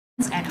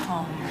at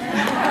home.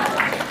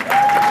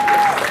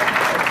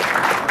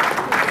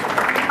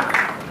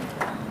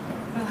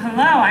 Well,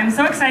 hello, I'm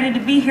so excited to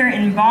be here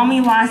in balmy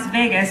Las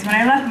Vegas. When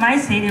I left my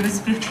state, it was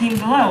 15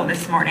 below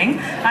this morning.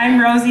 I'm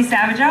Rosie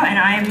Savageau, and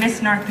I am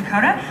Miss North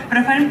Dakota. But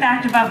a fun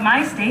fact about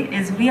my state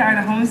is we are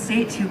the home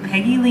state to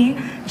Peggy Lee,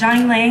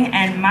 Johnny Lang,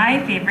 and my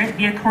favorite,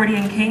 the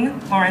accordion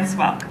king, Lawrence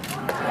Welk.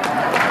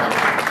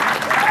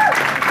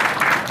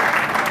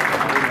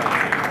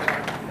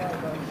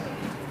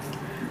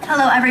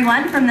 Hello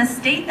everyone, from the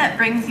state that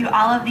brings you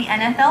all of the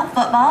NFL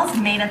footballs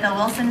made at the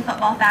Wilson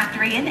Football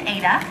Factory in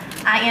Ada,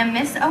 I am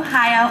Miss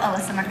Ohio,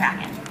 Alyssa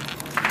McCracken.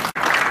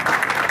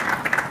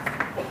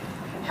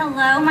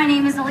 Hello, my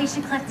name is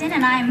Alicia Clifton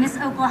and I am Miss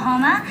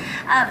Oklahoma.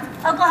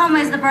 Oklahoma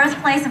is the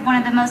birthplace of one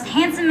of the most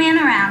handsome men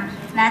around,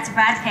 and that's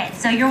Brad Pitt.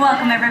 So you're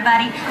welcome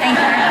everybody. Thank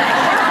you very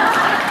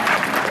much.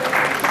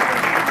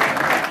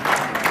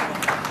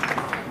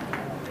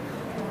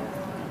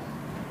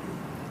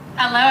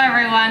 Hello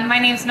everyone, my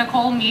name's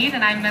Nicole Mead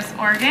and I'm Miss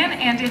Oregon,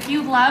 and if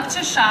you love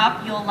to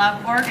shop, you'll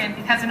love Oregon,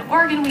 because in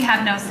Oregon we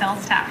have no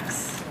sales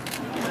tax.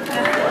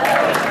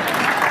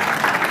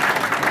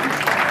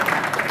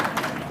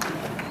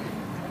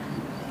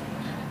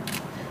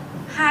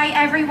 Hi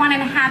everyone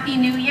and Happy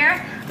New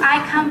Year.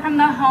 I come from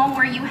the home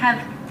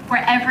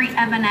where every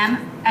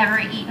M&M ever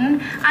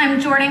eaten.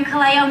 I'm Jordan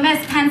Kaleo,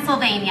 Miss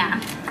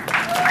Pennsylvania.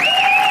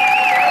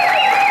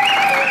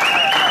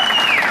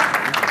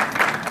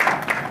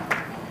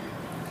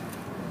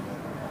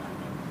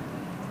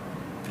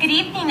 Good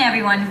evening,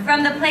 everyone.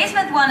 From the place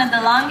with one of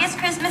the longest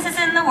Christmases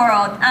in the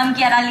world, I'm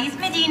Geraliz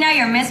Medina,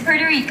 your Miss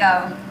Puerto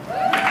Rico.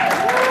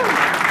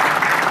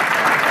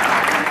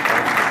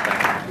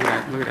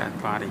 Look at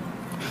that body.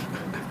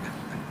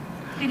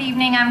 Good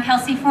evening, I'm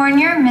Kelsey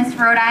Fournier, Miss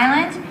Rhode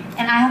Island,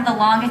 and I have the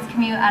longest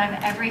commute out of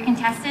every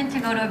contestant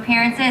to go to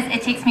appearances.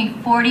 It takes me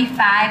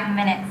 45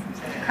 minutes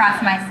to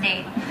cross my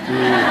state.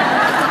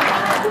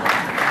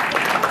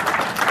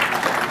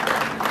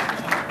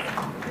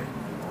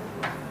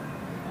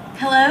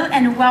 Hello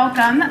and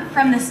welcome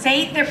from the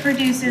state that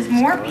produces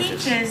more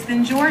peaches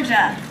than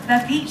Georgia,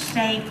 the peach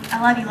state.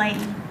 I love you,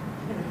 lady.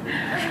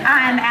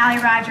 I'm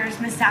Allie Rogers,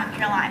 Miss South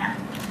Carolina.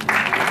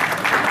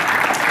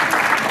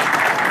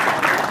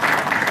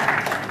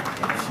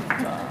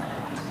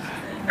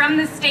 From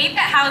the state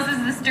that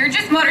houses the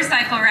Sturgis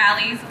motorcycle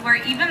rallies, where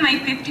even my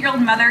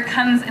 50-year-old mother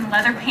comes in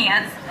leather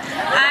pants,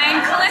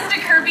 I'm Callista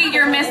Kirby,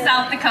 your Miss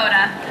South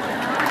Dakota.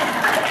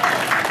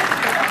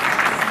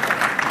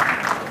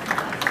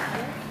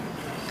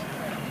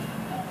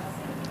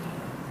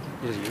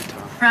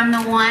 From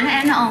the one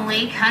and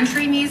only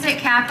country music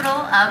capital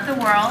of the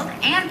world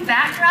and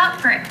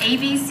backdrop for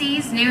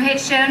ABC's new hit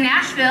show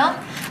Nashville,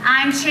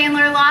 I'm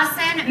Chandler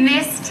Lawson,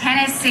 Miss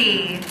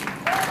Tennessee.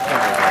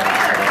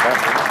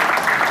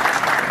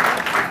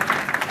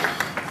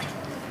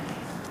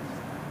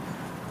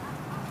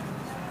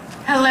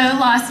 Hello,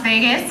 Las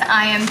Vegas.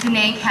 I am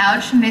Danae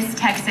Couch, Miss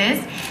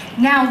Texas.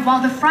 Now,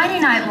 while the Friday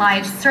night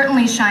lights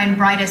certainly shine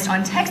brightest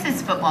on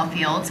Texas football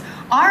fields,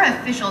 our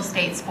official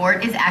state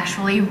sport is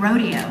actually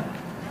rodeo.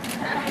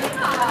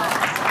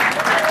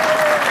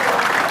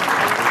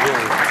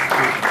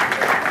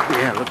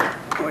 Yeah, look.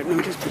 Oh, wait,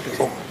 no, just put this.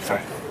 Oh,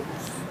 sorry.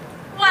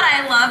 What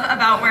I love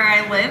about where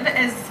I live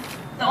is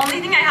the only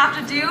thing I have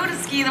to do to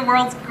ski the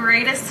world's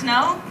greatest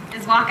snow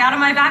is walk out of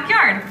my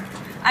backyard.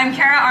 I'm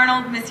Kara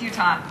Arnold, Miss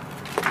Utah.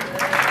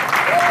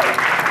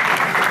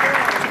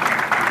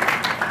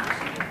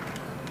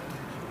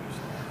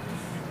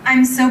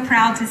 I'm so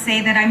proud to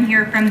say that I'm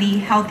here from the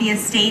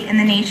healthiest state in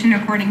the nation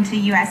according to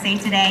USA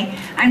Today.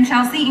 I'm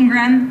Chelsea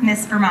Ingram,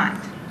 Miss Vermont.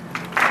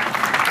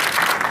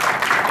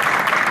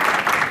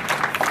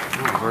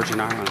 Oh, Virgin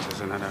Islands is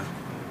another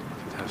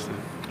contestant.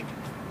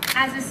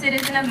 As a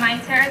citizen of my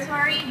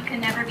territory, you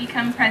could never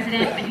become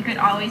president, but you could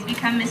always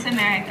become Miss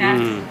America.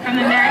 From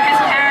America's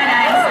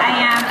Paradise, I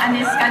am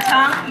Aniska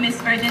Tong, Miss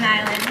Virgin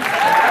Islands.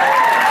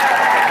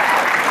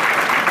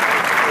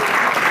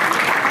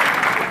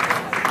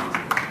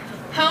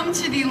 Home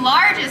to the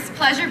largest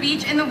pleasure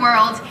beach in the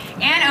world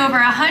and over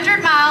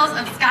 100 miles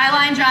of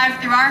skyline drive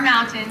through our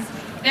mountains,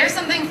 there's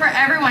something for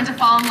everyone to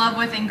fall in love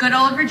with in good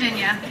old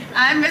Virginia.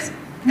 I'm Miss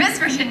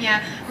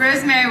Virginia,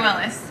 Rosemary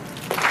Willis.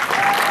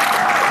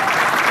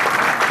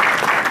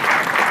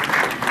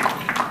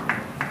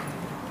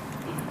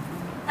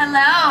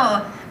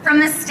 Hello. From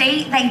the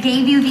state that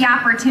gave you the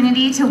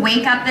opportunity to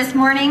wake up this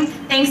morning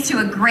thanks to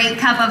a great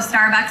cup of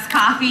Starbucks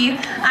coffee,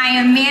 I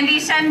am Mandy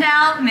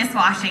Shendell, Miss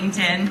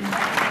Washington.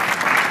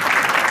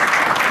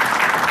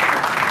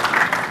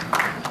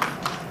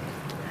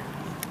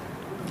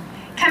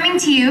 Coming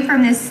to you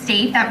from this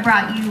state that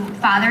brought you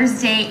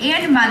Father's Day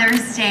and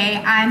Mother's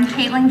Day, I'm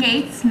Caitlin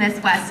Gates,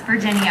 Miss West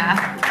Virginia.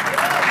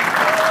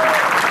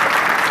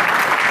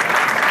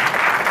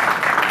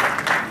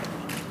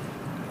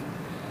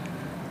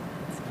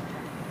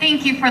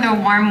 Thank you for the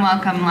warm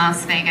welcome,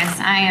 Las Vegas.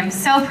 I am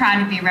so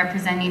proud to be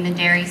representing the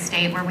Dairy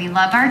State where we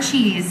love our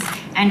cheese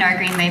and our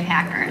Green Bay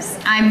Packers.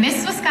 I'm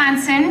Miss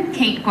Wisconsin,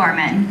 Kate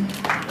Gorman.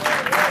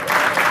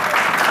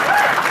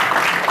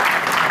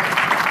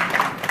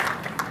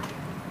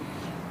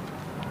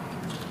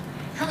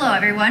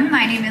 everyone.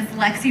 My name is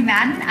Lexi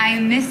Madden. I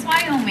am Miss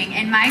Wyoming,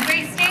 and my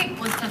great state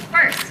was the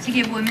first to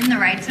give women the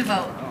right to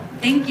vote.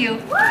 Thank you.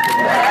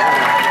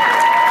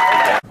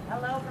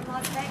 Hello from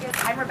Las Vegas.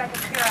 I'm Rebecca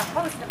Spira,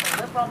 host of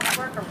the Live Well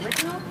Network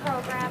original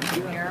program,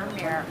 Mirror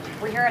Mirror.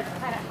 We're here at the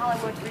Planet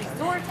Hollywood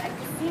Resort and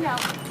Casino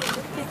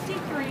with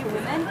 53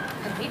 women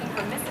competing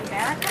for Miss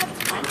America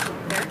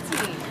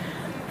 2013.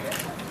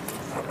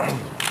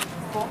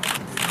 Cool.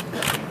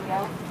 Here we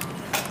go.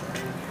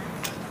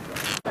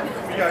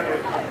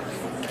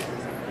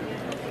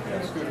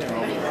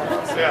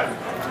 Yeah.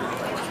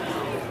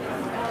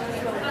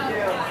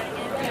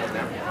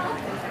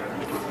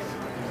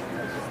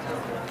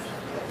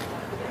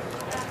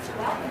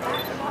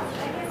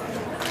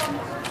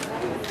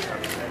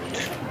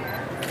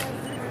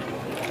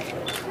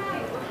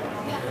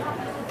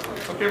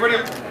 Okay, ready?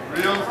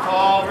 Real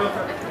tall, real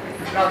tall.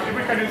 Now, see if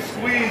we can do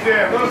squeeze in,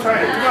 a little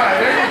tighter. Come on,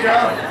 there you go.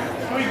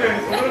 Squeeze in,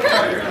 it's a little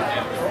tighter.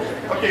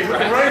 Okay, look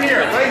right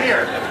here, right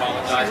here.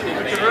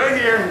 Look right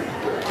here.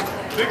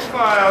 Big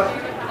smile.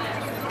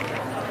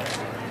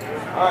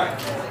 All right.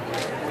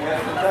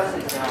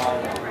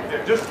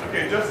 Yeah, just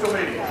the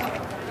ladies.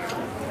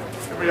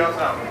 Everybody else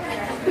out.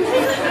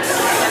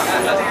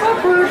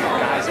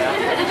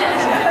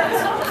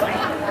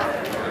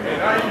 Okay,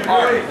 now you can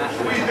really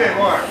squeeze in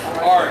more.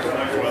 Hard.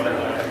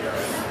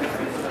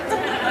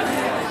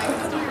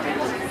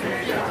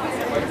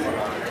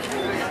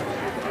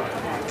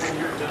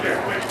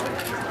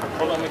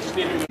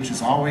 Which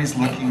is always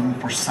looking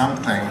for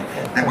something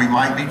that we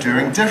might be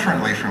doing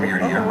differently from year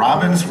to year.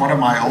 Robin's one of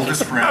my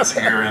oldest friends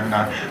here in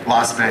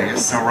Las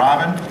Vegas. So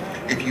Robin,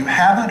 if you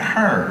haven't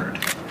heard,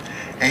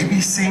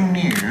 ABC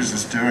News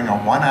is doing a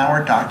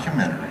 1-hour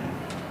documentary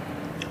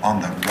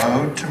on the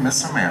road to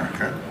Miss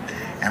America,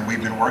 and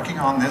we've been working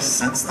on this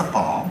since the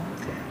fall,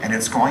 and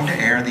it's going to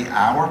air the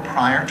hour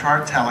prior to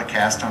our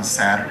telecast on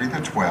Saturday the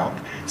 12th.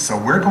 So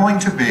we're going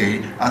to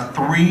be a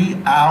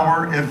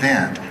 3-hour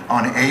event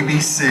on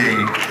ABC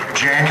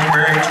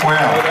January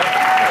 12th.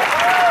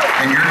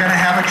 And you're going to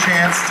have a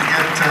chance to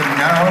get to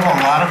know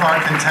a lot of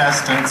our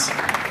contestants.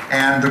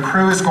 And the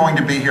crew is going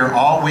to be here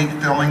all week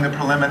filming the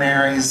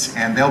preliminaries,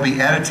 and they'll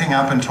be editing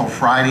up until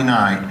Friday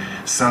night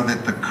so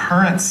that the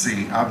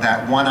currency of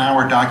that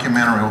 1-hour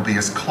documentary will be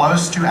as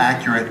close to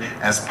accurate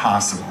as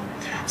possible.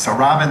 So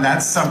Robin,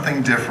 that's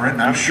something different,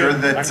 and I'm sure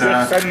that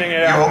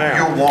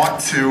you'll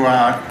want to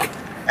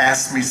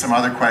ask me some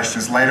other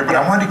questions later, but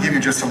I wanted to give you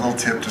just a little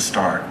tip to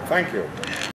start. Thank you.